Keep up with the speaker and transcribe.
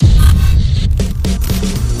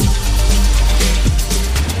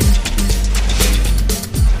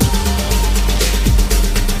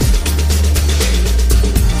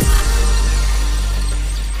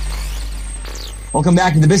Welcome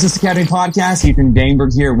back to the Business Academy podcast. Ethan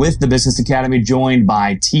Dahmer here with the Business Academy, joined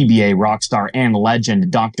by TBA rockstar and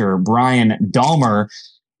legend, Dr. Brian Dahmer.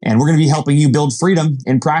 And we're going to be helping you build freedom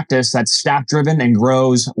in practice that's staff-driven and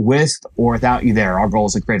grows with or without you there. Our goal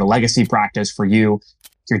is to create a legacy practice for you,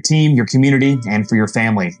 your team, your community, and for your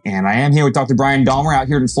family. And I am here with Dr. Brian Dahmer out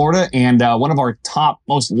here in Florida, and one of our top,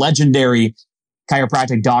 most legendary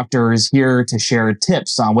chiropractic doctors here to share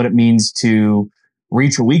tips on what it means to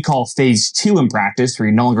reach what we call phase 2 in practice, where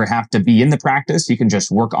you no longer have to be in the practice. You can just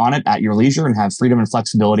work on it at your leisure and have freedom and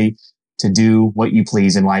flexibility to do what you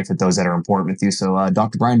please in life with those that are important with you. So,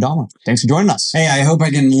 Dr. Brian Dahmer, thanks for joining us. Hey, I hope I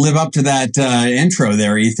can live up to that intro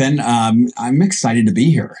there, Ethan. I'm excited to be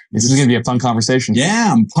here. This is going to be a fun conversation.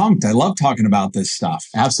 Yeah, I'm pumped. I love talking about this stuff.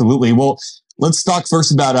 Absolutely. Well, let's talk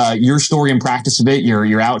first about your story in practice a bit.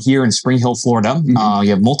 You're out here in Spring Hill, Florida. Mm-hmm.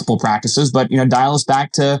 You have multiple practices, but dial us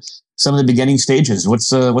back to some of the beginning stages. What's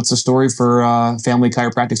the story for Family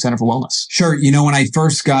Chiropractic Center for Wellness? Sure. When I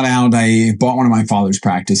first got out, I bought one of my father's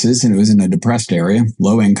practices, and it was in a depressed area,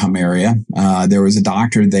 low income area. There was a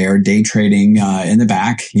doctor there day trading in the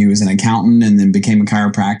back. He was an accountant and then became a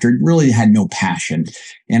chiropractor. Really had no passion.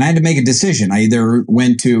 And I had to make a decision. I either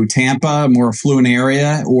went to Tampa, a more affluent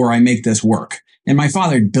area, or I make this work. And my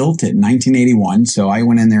father had built it in 1981. So I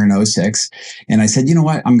went in there in 2006 and I said, you know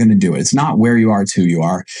what? I'm going to do it. It's not where you are, it's who you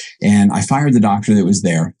are. And I fired the doctor that was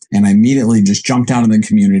there. And I immediately just jumped out in the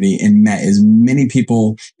community and met as many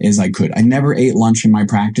people as I could. I never ate lunch in my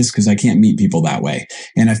practice because I can't meet people that way.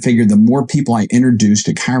 And I figured the more people I introduced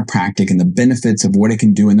to chiropractic and the benefits of what it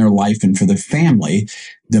can do in their life and for their family,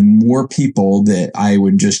 the more people that I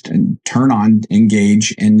would just turn on,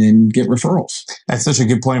 engage, and then get referrals. That's such a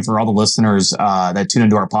good point for all the listeners that tune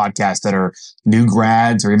into our podcast that are new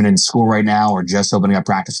grads or even in school right now or just opening up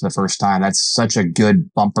practice for the first time. That's such a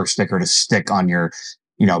good bumper sticker to stick on your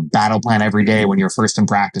battle plan every day when you're first in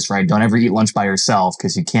practice, right? Don't ever eat lunch by yourself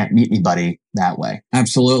because you can't meet anybody that way.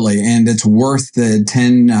 Absolutely. And it's worth the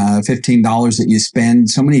 $10, $15 that you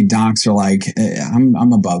spend. So many docs are like, I'm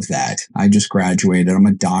above that. I just graduated. I'm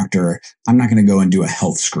a doctor. I'm not going to go and do a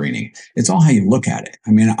health screening. It's all how you look at it.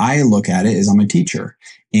 I mean, I look at it as I'm a teacher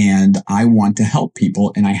and I want to help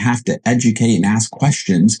people, and I have to educate and ask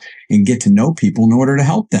questions and get to know people in order to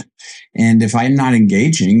help them. And if I'm not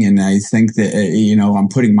engaging and I think that, I'm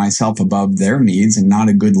putting myself above their needs and not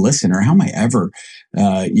a good listener, how am I ever,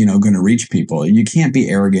 going to reach people? You can't be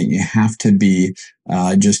arrogant. You have to be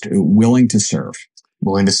just willing to serve.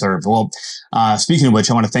 Willing to serve. Well, speaking of which,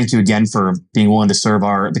 I want to thank you again for being willing to serve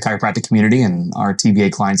the chiropractic community and our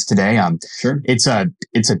TBA clients today. Sure. It's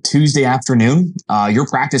a Tuesday afternoon. Your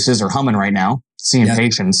practices are humming right now, seeing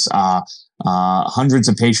patients, hundreds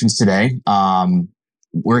of patients today.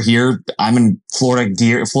 We're here. I'm in Florida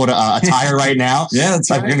attire right now. Yeah, that's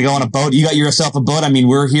like right. We're going to go on a boat. You got yourself a boat. I mean,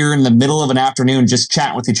 we're here in the middle of an afternoon, just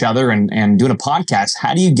chatting with each other and doing a podcast.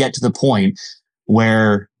 How do you get to the point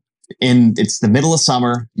where it's the middle of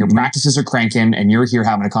summer, your practices are cranking, and you're here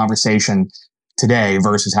having a conversation today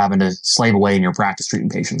versus having to slave away in your practice treating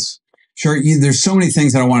patients? Sure. There's so many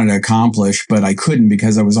things that I wanted to accomplish, but I couldn't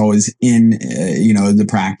because I was always in, the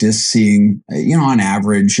practice seeing, on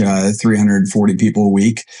average, 340 people a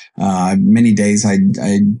week. Many days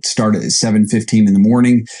I'd start at 7:15 in the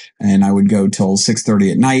morning and I would go till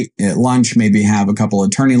 6:30 at night. At lunch, maybe have a couple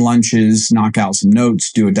of turning lunches, knock out some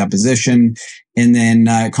notes, do a deposition, and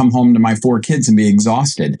then come home to my 4 kids and be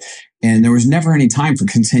exhausted. And there was never any time for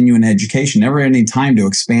continuing education, never any time to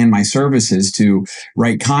expand my services, to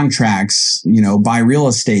write contracts, buy real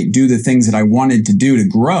estate, do the things that I wanted to do to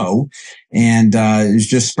grow. And it was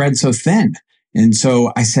just spread so thin. And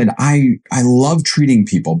so I said, I love treating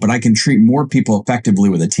people, but I can treat more people effectively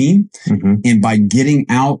with a team. Mm-hmm. And by getting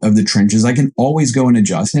out of the trenches, I can always go and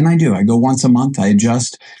adjust. And I do. I go once a month. I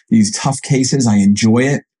adjust these tough cases. I enjoy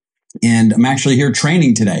it. And I'm actually here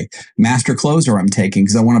training today, master closer I'm taking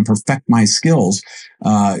because I want to perfect my skills,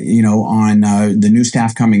 on the new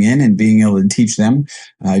staff coming in and being able to teach them.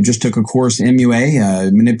 I just took a course,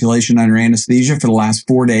 MUA, manipulation under anesthesia for the last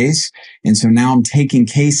 4 days. And so now I'm taking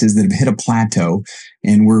cases that have hit a plateau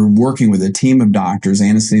and we're working with a team of doctors,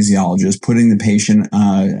 anesthesiologists, putting the patient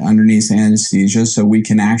underneath anesthesia so we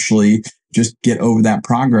can actually just get over that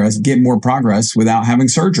progress, get more progress without having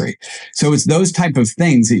surgery. So it's those type of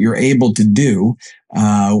things that you're able to do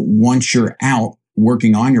once you're out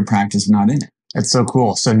working on your practice, not in it. That's so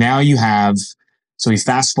cool. So now we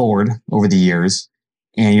fast forward over the years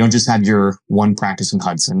and you don't just have your one practice in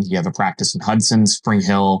Hudson. You have a practice in Hudson, Spring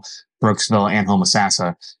Hill, Brooksville, and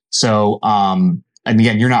Homosassa. So, and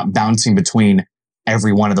again, you're not bouncing between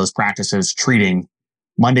every one of those practices treating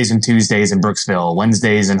Mondays and Tuesdays in Brooksville,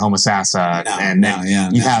 Wednesdays in Homosassa,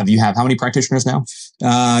 you have how many practitioners now?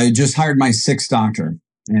 Just hired my 6th doctor.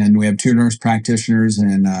 And we have 2 nurse practitioners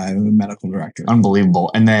and a medical director.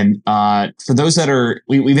 Unbelievable. And then for those that are,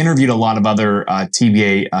 we've interviewed a lot of other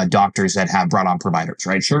TBA doctors that have brought on providers,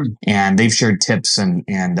 right? Sure. And they've shared tips and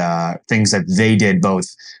things that they did both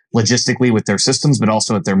logistically with their systems, but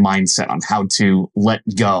also with their mindset on how to let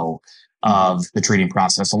go of the treating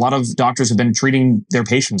process. A lot of doctors have been treating their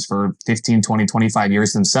patients for 15, 20, 25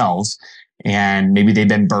 years themselves. And maybe they've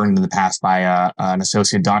been burned in the past by an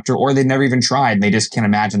associate doctor, or they've never even tried. And they just can't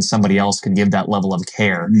imagine somebody else could give that level of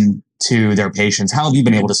care to their patients. How have you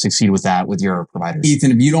been able to succeed with that with your providers? Ethan,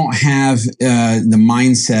 if you don't have the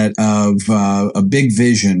mindset of a big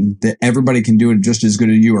vision that everybody can do it just as good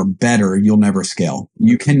as you or better, you'll never scale.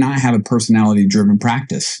 You cannot have a personality driven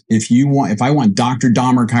practice. If I want Dr.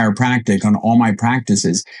 Dahmer chiropractic on all my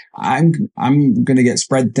practices, I'm going to get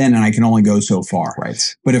spread thin and I can only go so far.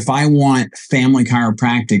 Right. But if I want family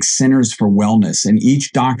chiropractic centers for wellness and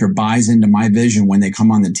each doctor buys into my vision when they come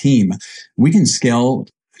on the team, we can scale.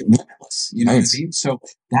 You know what I mean? So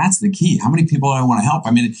that's the key. How many people do I want to help?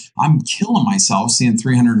 I mean, I'm killing myself seeing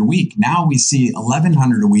 300 a week. Now we see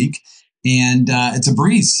 1,100 a week, and it's a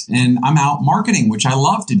breeze. And I'm out marketing, which I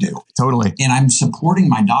love to do. Totally. And I'm supporting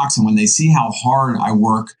my docs. And when they see how hard I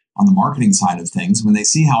work on the marketing side of things, when they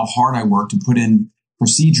see how hard I work to put in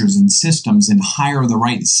procedures and systems and hire the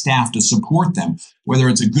right staff to support them, whether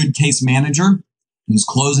it's a good case manager who's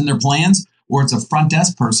closing their plans, or it's a front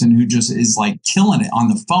desk person who just is like killing it on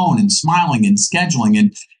the phone and smiling and scheduling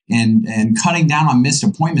and cutting down on missed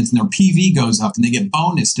appointments, and their PV goes up and they get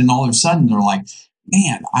bonused, and all of a sudden they're like,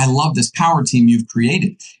 man, I love this power team you've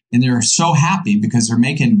created. And they're so happy because they're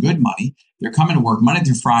making good money. They're coming to work Monday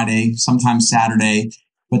through Friday, sometimes Saturday,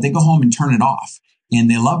 but they go home and turn it off.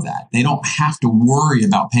 And they love that. They don't have to worry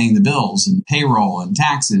about paying the bills and payroll and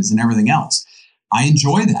taxes and everything else. I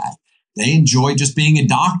enjoy that. They enjoy just being a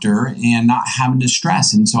doctor and not having to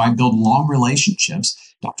stress. And so I build long relationships.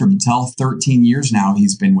 Dr. Patel, 13 years now,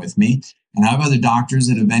 he's been with me. And I have other doctors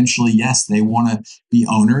that eventually, yes, they want to be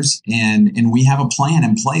owners. And we have a plan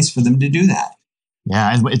in place for them to do that.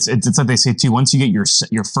 Yeah, and it's like they say too. Once you get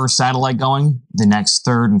your first satellite going, the next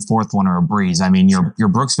third and fourth one are a breeze. I mean, your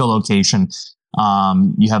Brooksville location,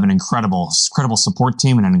 you have an incredible support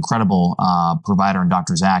team and an incredible provider in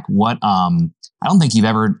Dr. Zach. I don't think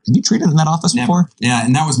have you treated in that office before? Yeah,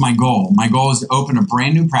 and that was my goal. My goal is to open a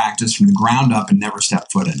brand new practice from the ground up and never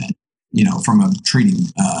step foot in it, from a treating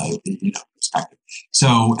perspective.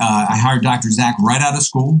 So I hired Dr. Zach right out of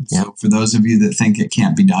school. Yep. So for those of you that think it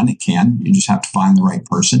can't be done, it can. You just have to find the right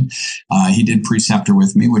person. He did preceptor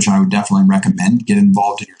with me, which I would definitely recommend. Get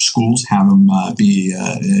involved in your schools. Have them be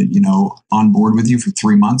on board with you for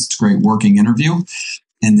 3 months. It's a great working interview.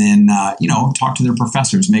 And then, talk to their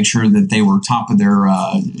professors, make sure that they were top of their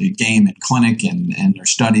game at clinic and their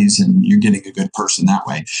studies, and you're getting a good person that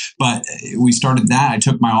way. But we started that. I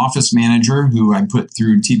took my office manager, who I put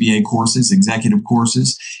through TBA courses, executive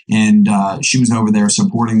courses, and she was over there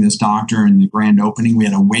supporting this doctor in the grand opening. We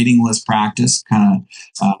had a waiting list practice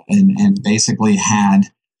and basically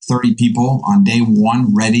had 30 people on day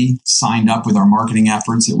one ready, signed up with our marketing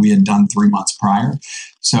efforts that we had done 3 months prior.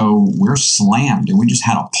 So we're slammed, and we just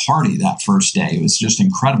had a party that first day. It was just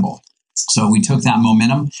incredible. So we took that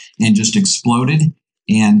momentum and just exploded.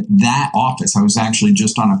 And that office, I was actually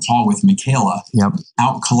just on a call with Michaela,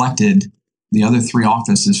 out collected the other 3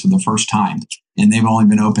 offices for the first time. And they've only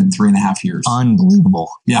been open 3.5 years.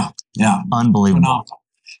 Unbelievable. Yeah. Unbelievable. Phenomenal.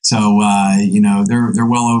 So, they're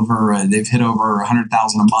well over, they've hit over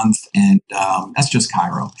 100,000 a month, and that's just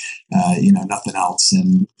Cairo, nothing else.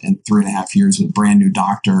 And 3.5 years with a brand new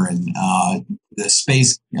doctor, and the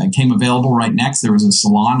space came available right next. There was a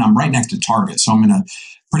salon. I'm right next to Target, so I'm in a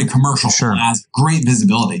pretty commercial plaza, great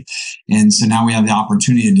visibility. And so now we have the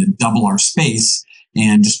opportunity to double our space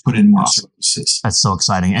and just put in more services. That's so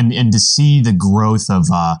exciting. And to see the growth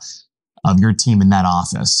of your team in that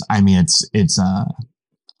office. I mean, it's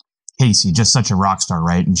Casey, just such a rock star,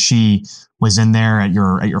 right? And she was in there at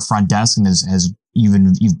your front desk, and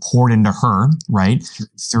you've poured into her, right?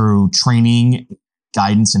 Through training,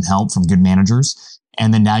 guidance, and help from good managers.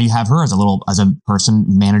 And then now you have her as a person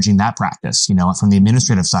managing that practice, from the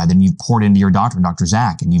administrative side. Then you've poured into your doctor, Dr.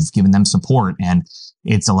 Zach, and you've given them support, and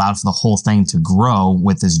it's allowed for the whole thing to grow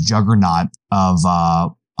with this juggernaut of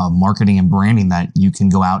marketing and branding that you can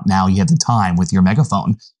go out now. You have the time with your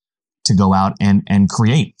megaphone to go out and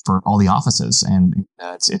create for all the offices. And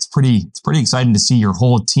it's pretty exciting to see your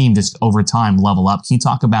whole team just over time level up. Can you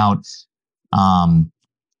talk about a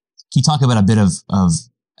bit of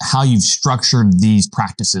how you've structured these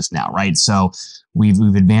practices now, right? So we've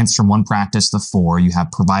advanced from one practice to four. You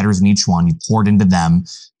have providers in each one. You poured into them.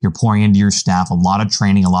 You're pouring into your staff, a lot of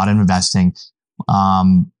training, a lot of investing.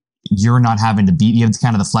 You're not having to be, you have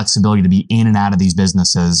kind of the flexibility to be in and out of these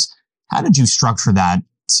businesses. How did you structure that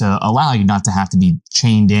to allow you not to have to be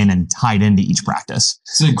chained in and tied into each practice?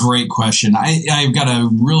 It's a great question. I've got a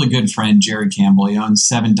really good friend, Jerry Campbell. He owns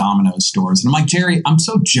 7 Domino's stores. And I'm like, Jerry, I'm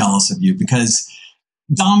so jealous of you because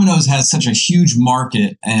Domino's has such a huge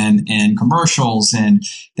market and commercials, and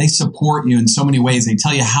they support you in so many ways. They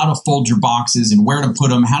tell you how to fold your boxes and where to put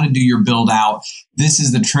them, how to do your build out. This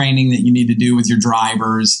is the training that you need to do with your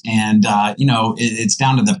drivers. And, it's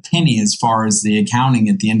down to the penny as far as the accounting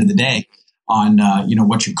at the end of the day on,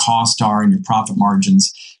 what your costs are and your profit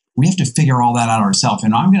margins. We have to figure all that out ourselves.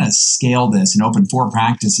 And I'm going to scale this and open 4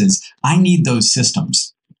 practices. I need those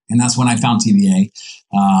systems. And that's when I found TBA.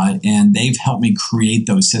 And they've helped me create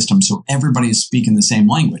those systems so everybody is speaking the same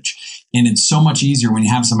language. And it's so much easier when you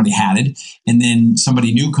have somebody hatted and then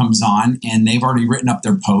somebody new comes on and they've already written up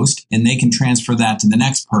their post and they can transfer that to the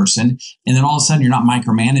next person. And then all of a sudden you're not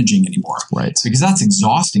micromanaging anymore. Right. Because that's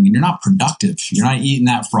exhausting and you're not productive. You're not eating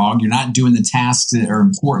that frog. You're not doing the tasks that are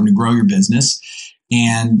important to grow your business.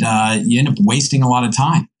 And you end up wasting a lot of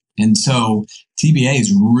time. And so TBA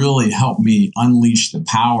has really helped me unleash the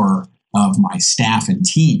power of my staff and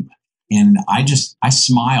team. And I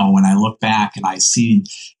smile when I look back and I see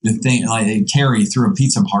the thing, like Carrie threw a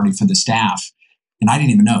pizza party for the staff. And I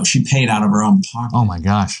didn't even know. She paid out of her own pocket. Oh my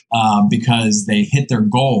gosh. Because they hit their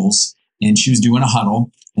goals and she was doing a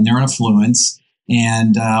huddle and they're in affluence.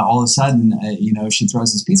 And all of a sudden, she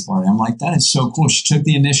throws this pizza party. I'm like, that is so cool. She took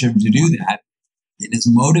the initiative to do that. And it's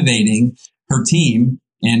motivating her team.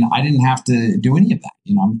 And I didn't have to do any of that.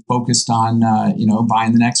 I'm focused on,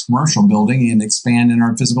 buying the next commercial building and expanding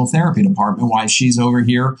our physical therapy department while she's over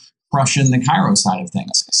here crushing the Chiro side of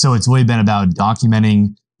things. So it's really been about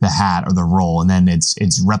documenting the hat or the role, and then it's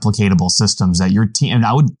replicatable systems that your team, and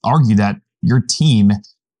I would argue that your team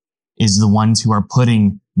is the ones who are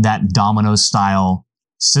putting that domino style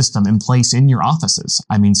system in place in your offices.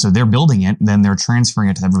 I mean, so they're building it, then they're transferring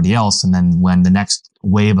it to everybody else. And then when the next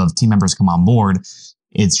wave of team members come on board,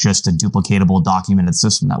 it's just a duplicatable documented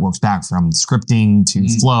system that works back from scripting to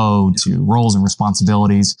flow to roles and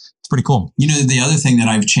responsibilities. It's pretty cool. The other thing that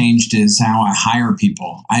I've changed is how I hire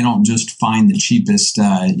people. I don't just find the cheapest,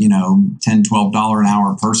 $10, $12 an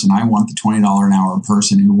hour person. I want the $20 an hour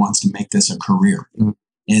person who wants to make this a career.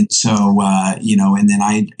 And so, and then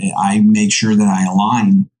I make sure that I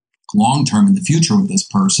align long-term in the future with this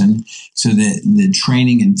person so that the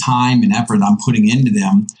training and time and effort I'm putting into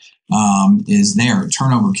them is there.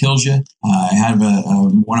 Turnover kills you. I have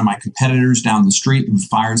one of my competitors down the street who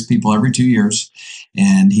fires people every 2 years.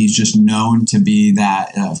 And he's just known to be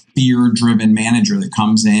that fear-driven manager that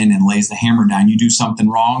comes in and lays the hammer down. You do something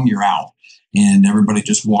wrong, you're out. And everybody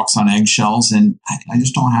just walks on eggshells. And I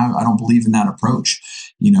don't believe in that approach.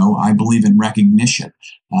 I believe in recognition.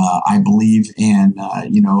 I believe in,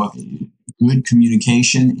 good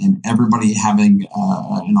communication and everybody having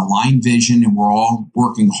an aligned vision, and we're all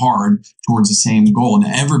working hard towards the same goal,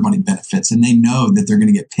 and everybody benefits, and they know that they're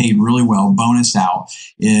going to get paid really well, bonus out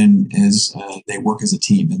as they work as a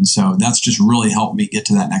team. And so that's just really helped me get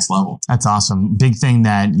to that next level. That's awesome. Big thing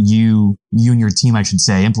that you and your team, I should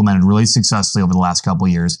say, implemented really successfully over the last couple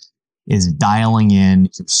of years is dialing in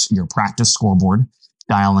your practice scoreboard,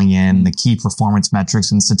 dialing in the key performance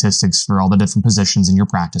metrics and statistics for all the different positions in your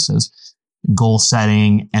practices, goal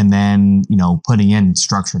setting, and then, putting in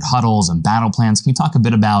structured huddles and battle plans. Can you talk a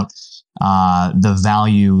bit about the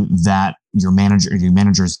value that your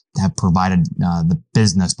managers have provided the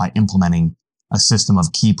business by implementing a system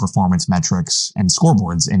of key performance metrics and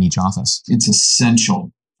scoreboards in each office? It's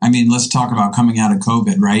essential. I mean, let's talk about coming out of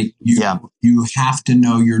COVID, right? You have to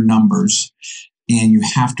know your numbers. And you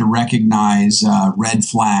have to recognize red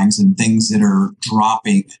flags and things that are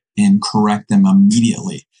dropping and correct them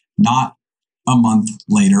immediately, not a month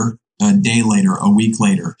later, a day later, a week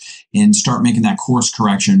later, and start making that course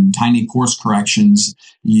correction, tiny course corrections.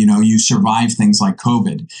 You survive things like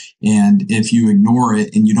COVID. And if you ignore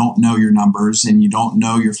it and you don't know your numbers and you don't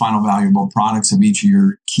know your final valuable products of each of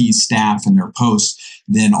your key staff and their posts,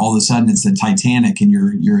 then all of a sudden it's the Titanic and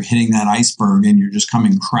you're hitting that iceberg and you're just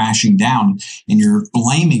coming crashing down and you're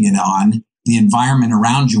blaming it on the environment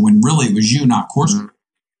around you when really it was you, not course.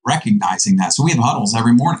 recognizing that. So we have huddles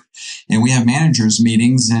every morning, and we have managers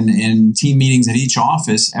meetings and team meetings at each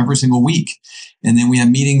office every single week. And then we have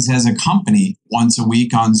meetings as a company once a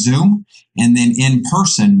week on Zoom, and then in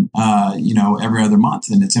person, every other month.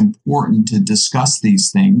 And it's important to discuss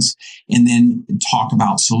these things and then talk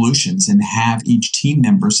about solutions and have each team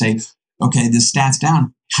member say, okay, this stat's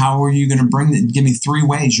down. How are you going to give me 3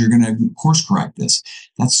 ways you're going to course correct this?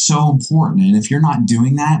 That's so important. And if you're not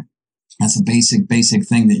doing that, that's a basic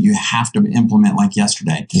thing that you have to implement like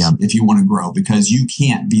yesterday if you want to grow, because you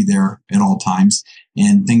can't be there at all times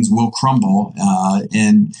and things will crumble.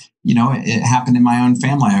 It happened in my own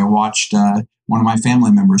family. I watched one of my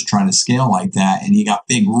family members try to scale like that, and he got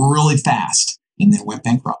big really fast and then went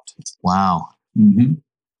bankrupt. Wow. Mm-hmm.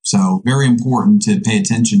 So very important to pay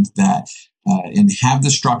attention to that and have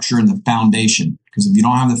the structure and the foundation, because if you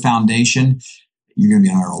don't have the foundation, you're going to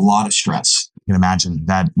be under a lot of stress. You can imagine.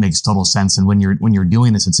 That makes total sense. And when you're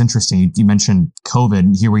doing this, it's interesting. You mentioned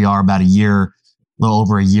COVID. Here we are about a little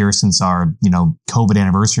over a year since our, COVID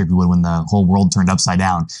anniversary, if you would, when the whole world turned upside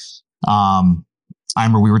down. I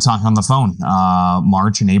remember we were talking on the phone,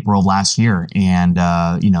 March and April of last year, and,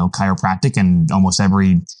 chiropractic and almost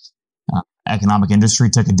every economic industry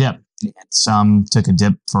took a dip. Some took a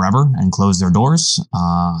dip forever and closed their doors.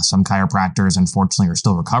 Some chiropractors, unfortunately, are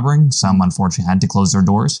still recovering. Some, unfortunately, had to close their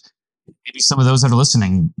doors. Maybe some of those that are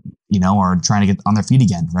listening, are trying to get on their feet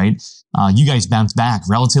again, right? You guys bounced back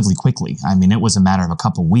relatively quickly. I mean, it was a matter of a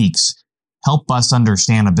couple of weeks. Help us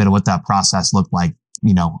understand a bit of what that process looked like.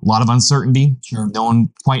 A lot of uncertainty. Sure. No one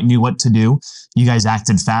quite knew what to do. You guys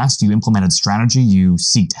acted fast. You implemented strategy. You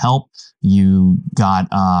sought help. You got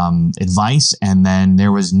advice, and then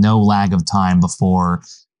there was no lag of time before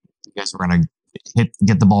you guys were going to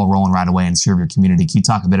get the ball rolling right away and serve your community. Can you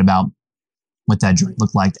talk a bit about what that journey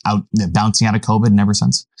looked like bouncing out of COVID and ever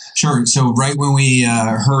since? Sure. So right when we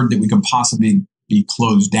heard that we could possibly be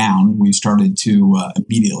closed down, we started to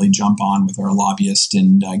immediately jump on with our lobbyist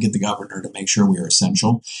and get the governor to make sure we were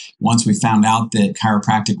essential. Once we found out that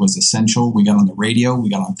chiropractic was essential, we got on the radio,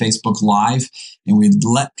 we got on Facebook Live, and we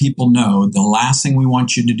let people know the last thing we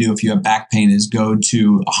want you to do if you have back pain is go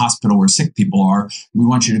to a hospital where sick people are. We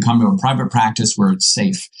want you to come to a private practice where it's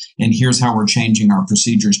safe. And here's how we're changing our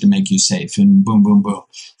procedures to make you safe. And boom, boom, boom.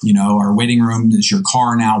 Our waiting room is your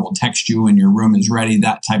car now. We'll text you when your room is ready,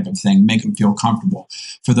 that type of thing. Make them feel comfortable.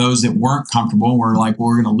 For those that weren't comfortable, we're like, well,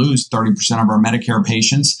 we're going to lose 30% of our Medicare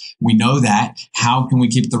patients. We know that. How can we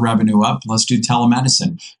keep the revenue up? Let's do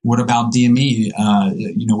telemedicine. What about DME?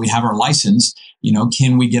 We have our license.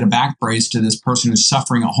 Can we get a back brace to this person who's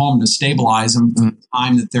suffering at home to stabilize them for the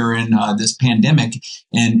time that they're in this pandemic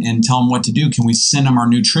and tell them what to do? Can we send them our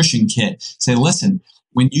nutrition kit? Say, listen,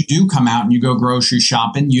 when you do come out and you go grocery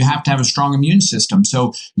shopping, you have to have a strong immune system.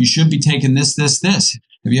 So you should be taking this.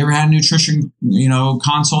 Have you ever had a nutrition,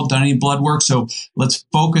 consult, done any blood work? So let's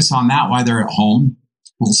focus on that while they're at home.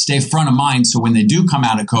 We'll stay front of mind. So when they do come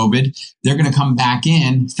out of COVID, they're going to come back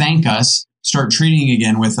in, thank us, start treating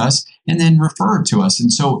again with us, and then refer to us.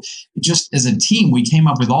 And so just as a team, we came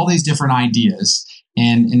up with all these different ideas.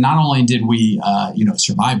 And not only did we,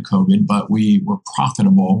 survive COVID, but we were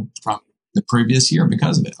profitable from the previous year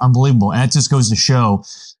because of it. Unbelievable. And it just goes to show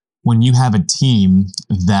when you have a team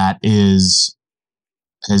that is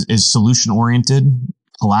solution oriented,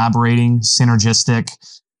 collaborating, synergistic,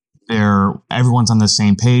 everyone's on the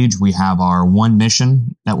same page. We have our one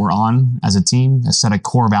mission that we're on as a team, a set of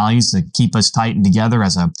core values that keep us tight and together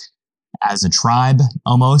as a tribe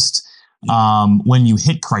almost. When you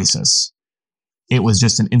hit crisis, it was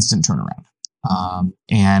just an instant turnaround.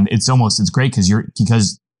 And it's great because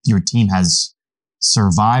your team has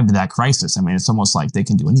survived that crisis. I mean, it's almost like they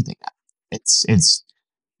can do anything now.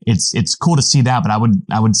 It's cool to see that, but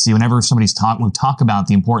I would see whenever we talk about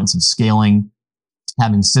the importance of scaling,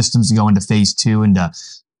 having systems to go into phase 2 and to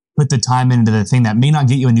put the time into the thing that may not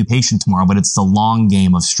get you a new patient tomorrow, but it's the long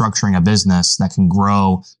game of structuring a business that can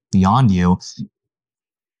grow beyond you.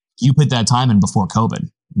 You put that time in before COVID.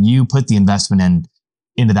 You put the investment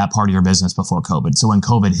into that part of your business before COVID. So when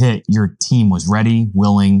COVID hit, your team was ready,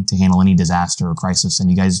 willing to handle any disaster or crisis, and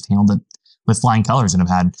you guys handled it with flying colors and have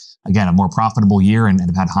had, again, a more profitable year and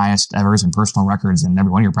have had highest evers and personal records in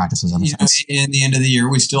every one of your practices ever since. In the end of the year,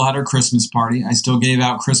 we still had our Christmas party. I still gave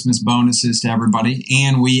out Christmas bonuses to everybody,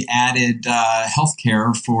 and we added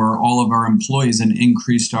healthcare for all of our employees and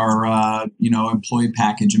increased our employee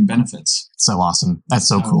package and benefits. So awesome! That's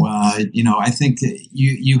so cool. I think that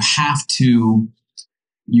you have to.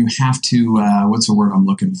 What's the word I'm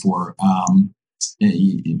looking for?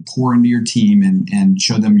 pour into your team and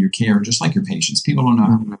show them your care, just like your patients. People don't know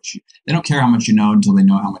how much they don't care how much you know until they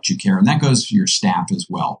know how much you care. And that goes for your staff as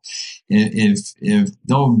well. If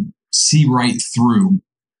they'll see right through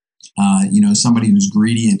somebody who's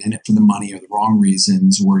greedy and in it for the money or the wrong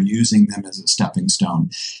reasons, we're using them as a stepping stone.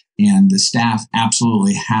 And the staff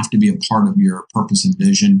absolutely have to be a part of your purpose and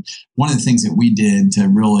vision. One of the things that we did to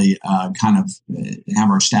really kind of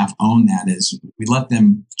have our staff own that is we let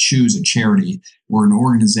them choose a charity or an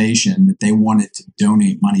organization that they wanted to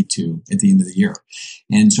donate money to at the end of the year.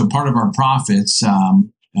 And so part of our profits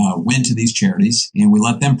went to these charities, and we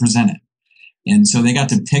let them present it. And so they got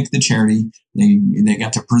to pick the charity, they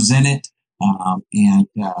got to present it,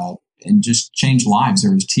 and just change lives.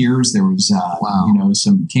 There was tears. There was,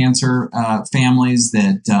 some cancer families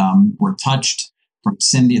that were touched from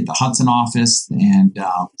Cindy at the Hudson office, and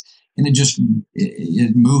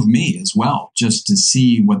it moved me as well, just to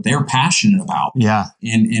see what they're passionate about,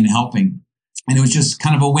 in helping. And it was just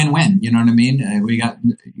kind of a win-win. You know what I mean? We got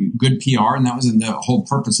good PR, and that was the whole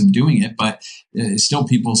purpose of doing it. But still,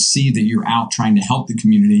 people see that you're out trying to help the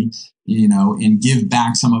community, and give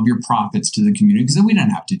back some of your profits to the community, because we don't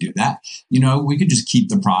have to do that. We could just keep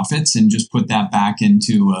the profits and just put that back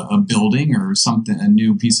into a building or something, a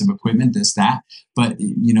new piece of equipment, that. But,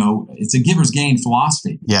 it's a giver's gain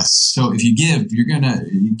philosophy. Yes. So if you give, you're going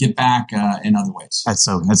to get back in other ways. That's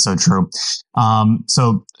so true.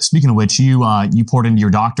 So speaking of which, you poured into your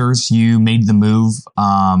doctors. You made the move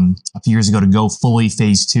a few years ago to go fully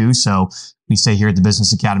phase 2. So we say here at the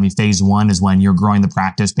Business Academy, phase 1 is when you're growing the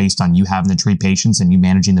practice based on you having to treat patients and you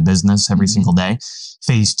managing the business every single day.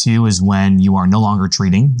 Phase 2 is when you are no longer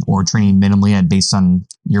treating or treating minimally based on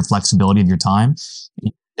your flexibility of your time.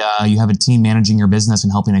 You have a team managing your business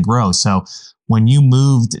and helping it grow. So when you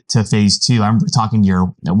moved to phase 2, I remember talking to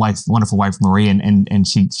your wonderful wife, Marie, and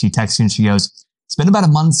she texted you and she goes, "It's been about a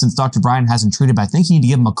month since Dr. Brian hasn't treated, but I think you need to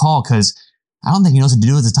give him a call because I don't think he knows what to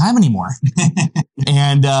do with his time anymore."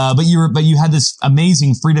 And but you had this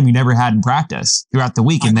amazing freedom you never had in practice throughout the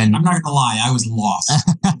week. And then I'm not going to lie, I was lost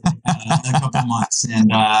a couple of months,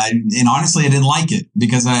 and honestly, I didn't like it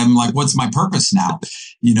because I'm like, what's my purpose now?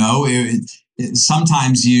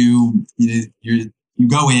 Sometimes you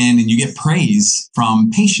go in and you get praise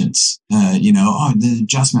from patients. The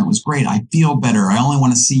adjustment was great. I feel better. I only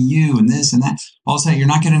want to see you, and this and that. All of a sudden, you're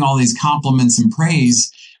not getting all these compliments and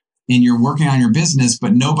praise, and you're working on your business,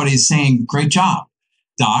 but nobody's saying, "Great job,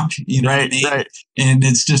 doc." You know what I mean? Right. And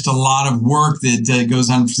it's just a lot of work that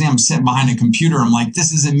goes on. I'm sitting behind a computer. I'm like,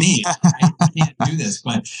 this isn't me. Right? I can't do this.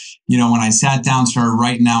 But, when I sat down, started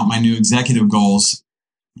writing out my new executive goals,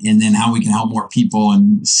 and then how we can help more people,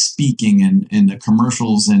 and speaking and the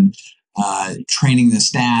commercials and training the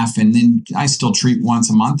staff. And then I still treat once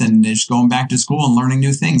a month and just going back to school and learning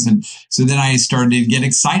new things. And so then I started to get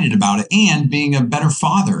excited about it, and being a better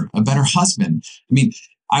father, a better husband. I mean,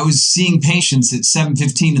 I was seeing patients at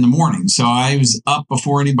 7:15 in the morning. So I was up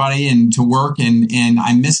before anybody and to work, and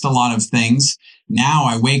I missed a lot of things. Now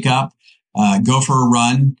I wake up, go for a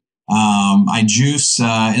run. I juice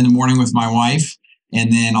in the morning with my wife,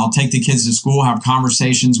 and then I'll take the kids to school, have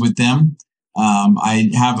conversations with them. I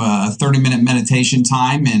have a 30-minute meditation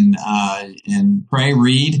time and pray,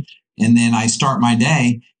 read, and then I start my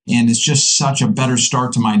day. And it's just such a better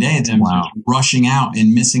start to my day than rushing out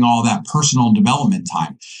and missing all that personal development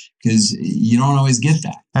time, because you don't always get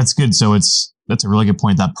that. That's good. So that's a really good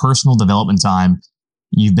point. That personal development time,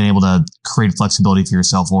 you've been able to create flexibility for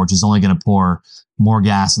yourself, which is only going to pour more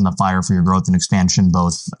gas in the fire for your growth and expansion,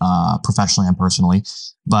 both professionally and personally.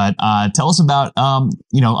 But tell us about,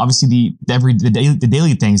 obviously the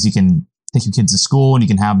daily things. You can take your kids to school and you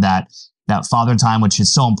can have that father time, which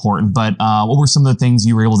is so important. But what were some of the things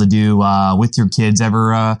you were able to do with your kids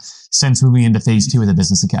ever since moving into phase 2 of the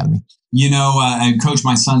Business Academy? I coached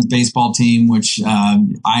my son's baseball team, which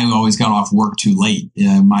I always got off work too late.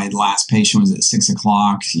 My last patient was at 6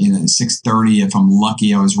 o'clock, 6:30. If I'm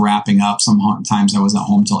lucky, I was wrapping up. Sometimes I was at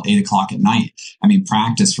home till 8 o'clock at night. I mean,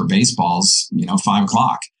 practice for baseball's, 5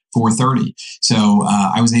 o'clock. 4:30. So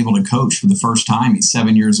I was able to coach for the first time. He's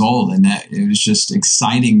 7 years old, and it was just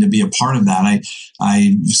exciting to be a part of that.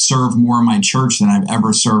 I served more in my church than I've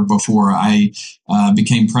ever served before. I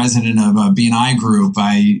became president of a B&I group.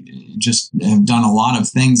 I just have done a lot of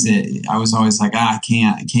things that I was always like, I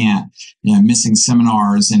can't. Missing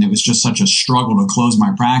seminars, and it was just such a struggle to close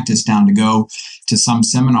my practice down to go to some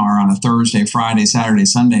seminar on a Thursday, Friday, Saturday,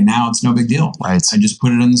 Sunday. Now it's no big deal. Right. I just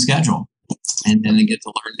put it on the schedule. And then they get to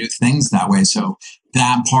learn new things that way. So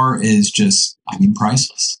that part is just,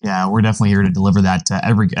 priceless. Yeah, we're definitely here to deliver that to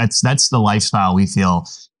that's the lifestyle we feel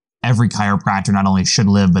every chiropractor not only should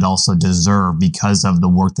live, but also deserve because of the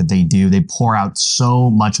work that they do. They pour out so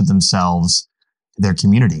much of themselves to their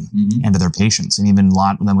community and to their patients, and even a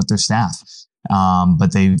lot of them with their staff.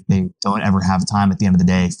 But they don't ever have time at the end of the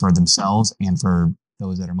day for themselves and for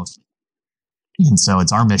those that are most. And so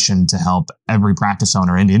it's our mission to help every practice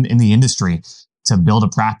owner in the industry to build a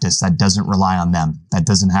practice that doesn't rely on them, that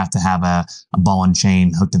doesn't have to have a ball and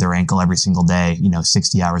chain hooked to their ankle every single day,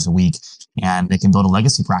 60 hours a week. And they can build a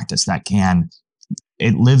legacy practice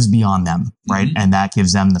it lives beyond them, right? And that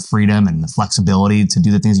gives them the freedom and the flexibility to do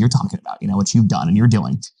the things you're talking about, what you've done and you're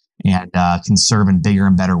doing, and can serve in bigger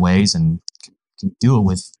and better ways, and can do it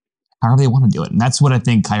with however they want to do it. And that's what I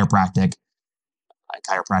think chiropractors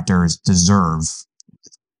deserve.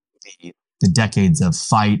 The decades of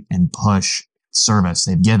fight and push service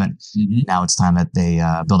they've given. Now it's time that they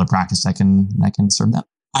build a practice that can serve them.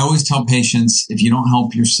 I always tell patients, if you don't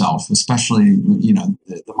help yourself, especially,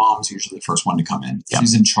 the mom's usually the first one to come in. Yep.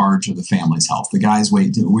 She's in charge of the family's health. The guys we're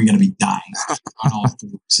going to be dying on all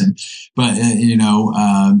foods. But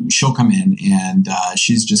she'll come in and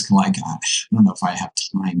she's just like, I don't know if I have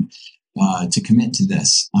time to commit to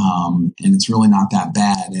this. And it's really not that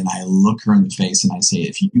bad. And I look her in the face and I say,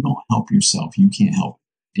 if you don't help yourself, you can't help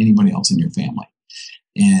anybody else in your family.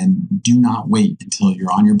 And do not wait until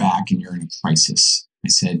you're on your back and you're in a crisis. I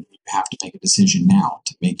said, you have to make a decision now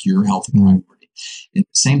to make your health a priority. And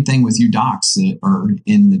same thing with you docs that are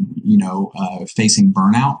facing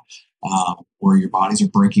burnout, where your bodies are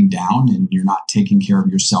breaking down and you're not taking care of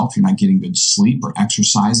yourself. You're not getting good sleep or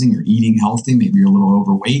exercising or eating healthy. Maybe you're a little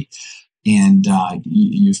overweight, and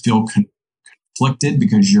you feel conflicted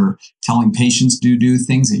because you're telling patients to do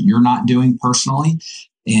things that you're not doing personally.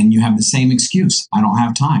 And you have the same excuse. I don't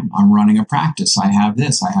have time. I'm running a practice. I have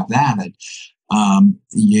this, I have that.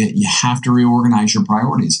 You have to reorganize your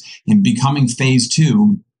priorities, and becoming phase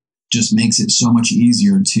 2 just makes it so much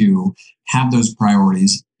easier to have those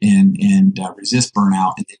priorities and resist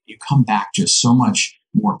burnout. And then you come back just so much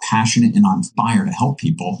more passionate and on fire to help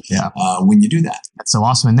people when you do that. That's so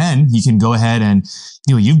awesome. And then you can go ahead and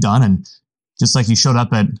do what you've done. And just like you showed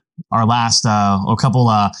up at our last couple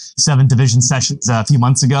 7th division sessions a few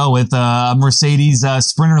months ago with a Mercedes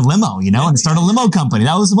Sprinter limo, and start a limo company.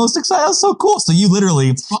 That was the most exciting. That was so cool. So you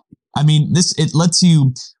literally, it lets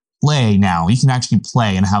you play now. You can actually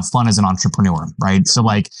play and have fun as an entrepreneur, right? So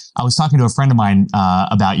like I was talking to a friend of mine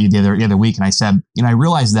about you the other week, and I said, I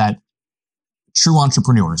realized that true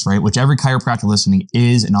entrepreneurs, right, which every chiropractor listening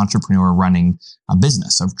is an entrepreneur running a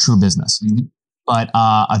business, a true business. But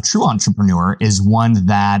a true entrepreneur is one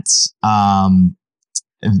that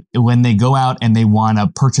when they go out and they want to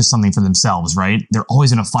purchase something for themselves, right, they're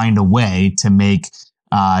always going to find a way to make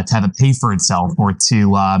to have it pay for itself or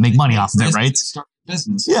to make money off of it, right? Start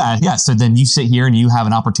business. Yeah. So then you sit here and you have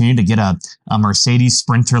an opportunity to get a Mercedes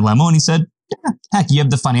Sprinter limo, and he said, heck, you have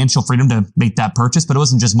the financial freedom to make that purchase, but it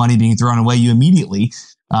wasn't just money being thrown away. You immediately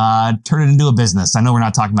turn it into a business. I know we're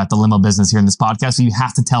not talking about the limo business here in this podcast, so you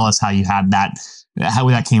have to tell us how you had that, how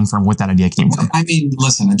that came from, what that idea came from.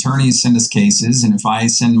 Listen, attorneys send us cases, and if I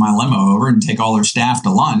send my limo over and take all their staff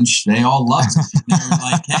to lunch, they all love it. They're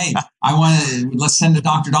like, hey, let's send to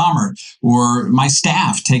Dr. Dahmer, or my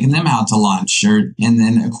staff, taking them out to lunch. And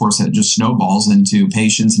then, of course, that just snowballs into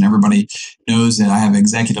patients, and everybody knows that I have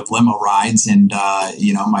executive limo rides, and,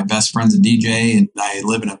 my best friend's a DJ, and I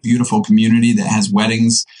live in a beautiful community that has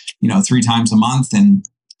weddings, 3 times a month. And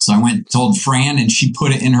so I went and told Fran, and she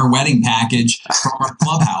put it in her wedding package from our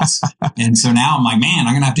clubhouse. And so now I'm like, man,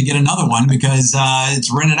 I'm going to have to get another one because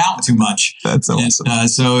it's rented out too much. That's awesome. And,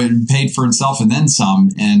 so it paid for itself and then some.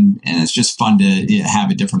 And it's just fun to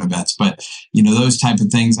have at different events. But, those type of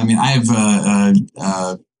things. I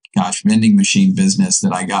have vending machine business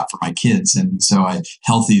that I got for my kids. And so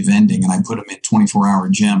healthy vending, and I put them in 24-hour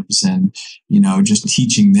gyms, and, just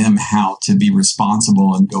teaching them how to be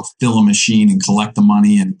responsible and go fill a machine and collect the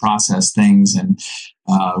money and process things. And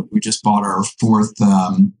we just bought our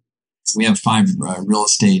 4th, we have 5 real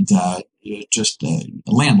estate, just a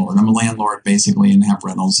landlord. I'm a landlord basically and have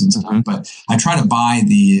rentals and stuff, but I try to buy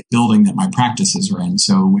the building that my practices are in.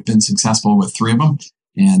 So we've been successful with 3 of them.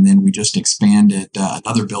 And then we just expanded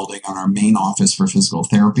another building on our main office for physical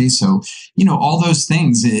therapy. So, all those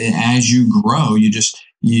things, as you grow,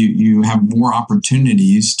 you have more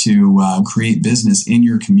opportunities to create business in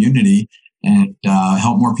your community and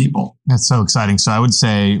help more people. That's so exciting. So I would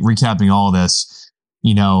say, recapping all of this,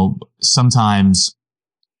 sometimes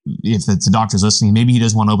if it's a doctor's listening, maybe he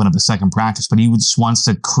doesn't want to open up a second practice, but he just wants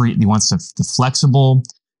to create, the flexible,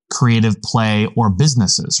 creative play or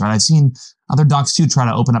businesses, right? I've seen other docs too try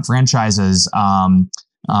to open up franchises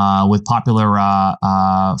with popular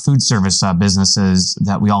food service businesses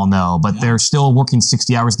that we all know, but they're still working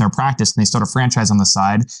 60 hours in their practice, and they start a franchise on the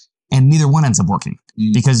side, and neither one ends up working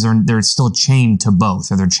because they're still chained to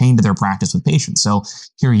both, or they're chained to their practice with patients. So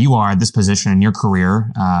here you are at this position in your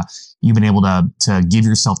career. You've been able to give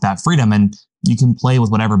yourself that freedom, and you can play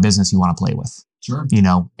with whatever business you want to play with. Sure.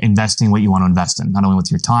 Investing what you want to invest in, not only with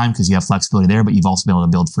your time, because you have flexibility there, but you've also been able to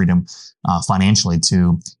build freedom financially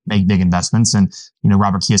to make big investments. And,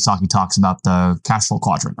 Robert Kiyosaki talks about the cash flow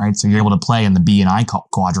quadrant, right? So you're able to play in the B and I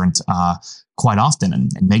quadrant quite often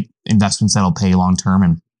and make investments that'll pay long term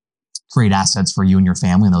and create assets for you and your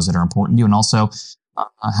family and those that are important to you, and also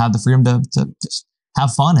have the freedom to just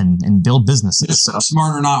have fun and build businesses. So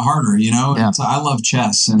smarter, not harder, Yeah. So I love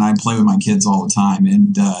chess, and I play with my kids all the time.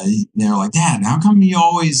 And they're like, Dad, how come you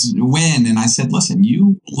always win? And I said, listen,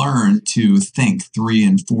 you learn to think 3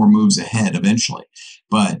 and 4 moves ahead eventually.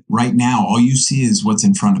 But right now, all you see is what's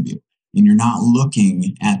in front of you. And you're not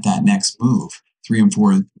looking at that next move, 3 and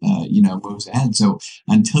 4, moves ahead. So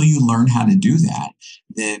until you learn how to do that,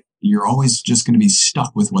 then you're always just going to be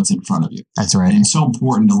stuck with what's in front of you. That's right. And it's so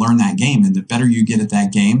important to learn that game. And the better you get at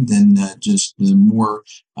that game, then just the more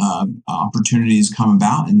opportunities come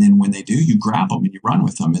about. And then when they do, you grab them and you run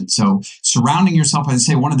with them. And so surrounding yourself, I'd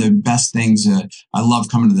say one of the best things I love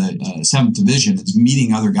coming to the 7th Division is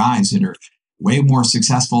meeting other guys that are way more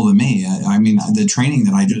successful than me. I mean, the training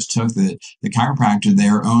that I just took, the chiropractor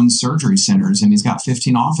there owns surgery centers, and he's got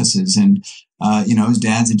 15 offices. And, his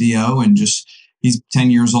dad's a DO, and he's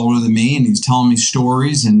 10 years older than me, and he's telling me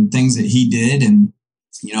stories and things that he did, and,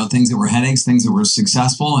 things that were headaches, things that were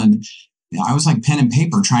successful. And I was like pen and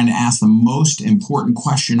paper trying to ask the most important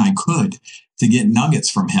question I could to get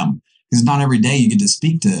nuggets from him. Because not every day you get to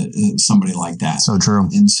speak to somebody like that. So true.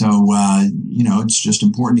 And so, it's just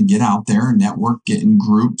important to get out there and network, get in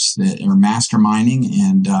groups that are masterminding.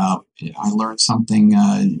 And I learn something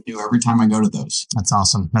new every time I go to those. That's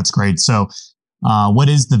awesome. That's great. So what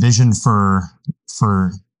is the vision for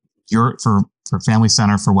Family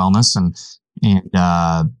Center for Wellness? And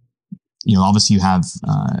obviously you have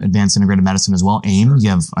Advanced Integrated Medicine as well, AIM. You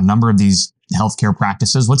have a number of these healthcare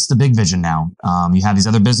practices. What's the big vision now? You have these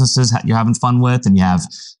other businesses you're having fun with, and you have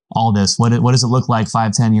all this. What does it look like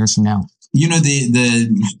 5-10 years from now?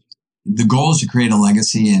 The goal is to create a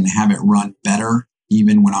legacy and have it run better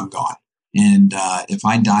even when I'm gone. And if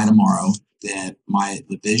I die tomorrow, then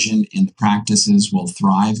the vision and the practices will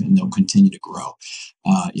thrive, and they'll continue to grow.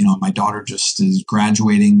 My daughter just is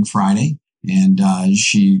graduating Friday, and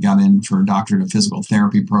she got in for a doctorate of physical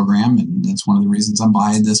therapy program. And that's one of the reasons I'm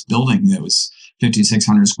buying this building that was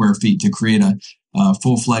 5,600 square feet to create a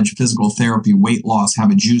full-fledged physical therapy, weight loss, have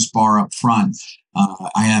a juice bar up front.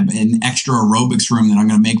 I have an extra aerobics room that I'm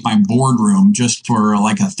going to make my boardroom just for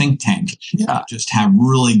like a think tank. Yeah. Just have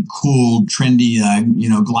really cool, trendy,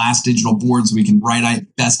 glass digital boards. We can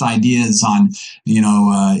write best ideas on,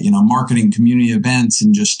 marketing, community events,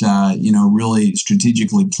 and just, really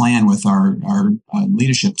strategically plan with our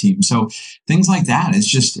leadership team. So things like that. It's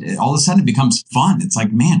just all of a sudden it becomes fun. It's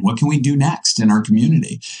like, man, what can we do next in our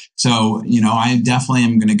community? So, I definitely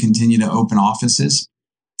am going to continue to open offices.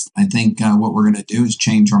 I think what we're going to do is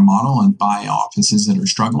change our model and buy offices that are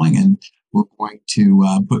struggling, and we're going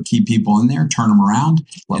to put key people in there, turn them around,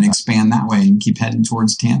 and expand that way, and keep heading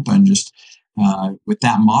towards Tampa, and just with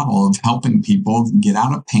that model of helping people get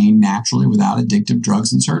out of pain naturally without addictive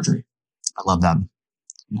drugs and surgery. I love that.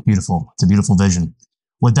 Yeah. Beautiful. It's a beautiful vision.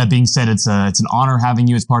 With that being said, it's an honor having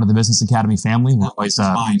you as part of the Business Academy family. It's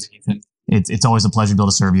fine, Ethan. It's always a pleasure to be able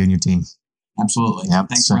to serve you and your team. Absolutely. Yep.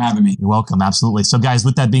 Thanks for having me. You're welcome. Absolutely. So guys,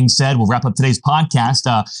 with that being said, we'll wrap up today's podcast.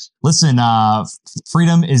 Listen,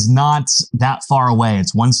 freedom is not that far away.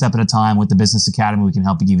 It's one step at a time. With the Business Academy, we can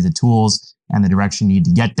help you give you the tools and the direction you need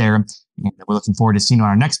to get there. And we're looking forward to seeing you on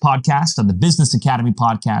our next podcast, on the Business Academy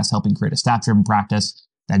podcast, helping create a staff-driven practice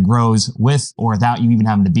that grows with or without you even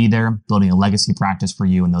having to be there, building a legacy practice for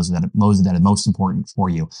you and those that are most important for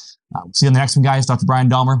you. We'll see you on the next one, guys. Dr. Brian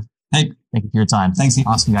Dahmer. Hey. Thank you for your time. Thanks.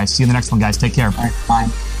 Awesome, guys. See you in the next one, guys. Take care. All right. Bye.